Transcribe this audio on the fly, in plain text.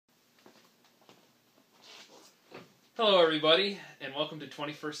Hello everybody, and welcome to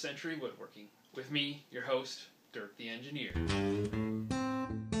 21st Century Woodworking, with me, your host, Dirk the Engineer.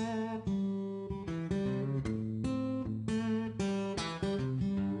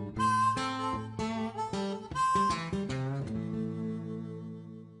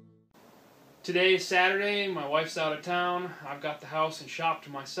 Today is Saturday, my wife's out of town, I've got the house and shop to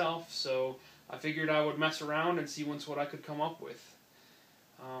myself, so I figured I would mess around and see what I could come up with.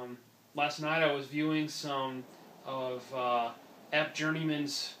 Last night I was viewing some of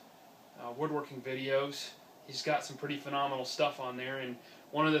AppJourneyman's woodworking videos. He's got some pretty phenomenal stuff on there, and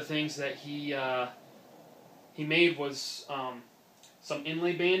one of the things that he made was some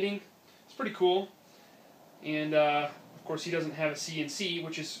inlay banding. It's pretty cool, and of course he doesn't have a CNC,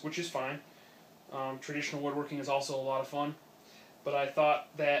 which is fine. Traditional woodworking is also a lot of fun, but I thought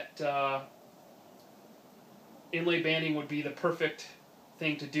that inlay banding would be the perfect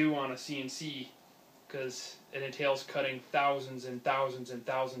thing to do on a CNC, because it entails cutting thousands and thousands and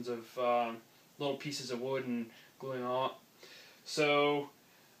thousands of little pieces of wood and gluing all up. So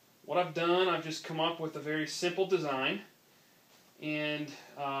what I've done, I've just come up with a very simple design, and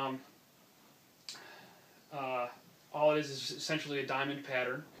all it is essentially a diamond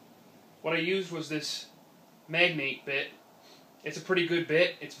pattern. What I used was this magnate bit. It's a pretty good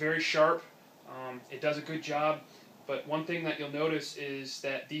bit. It's very sharp. It does a good job. But one thing that you'll notice is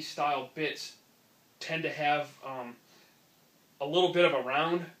that these style bits tend to have a little bit of a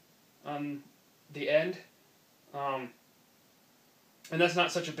round on the end, and that's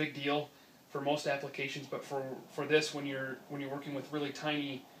not such a big deal for most applications. But for this, when you're working with really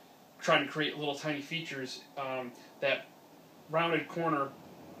tiny, trying to create little tiny features, that rounded corner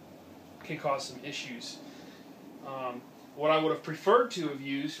can cause some issues. What I would have preferred to have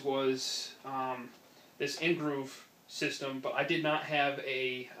used was this in-groove system, but I did not have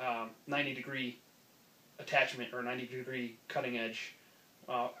a 90-degree attachment or 90-degree cutting edge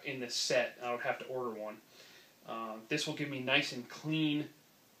in this set. I would have to order one. This will give me nice and clean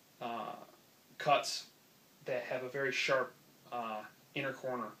cuts that have a very sharp inner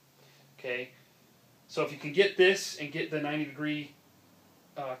corner. Okay, so if you can get this and get the 90-degree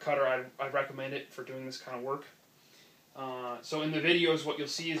cutter, I'd recommend it for doing this kind of work. So in the videos, what you'll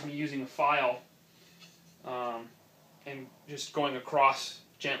see is me using a file and just going across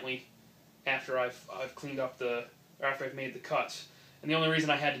gently after I've cleaned up after I've made the cuts. And the only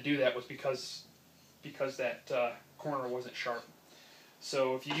reason I had to do that was because that corner wasn't sharp.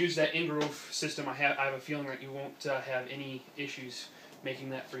 So if you use that in-groove system, I have a feeling that you won't have any issues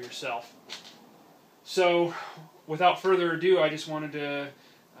making that for yourself. So without further ado, I just wanted to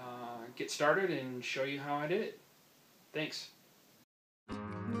get started and show you how I did it. Thanks.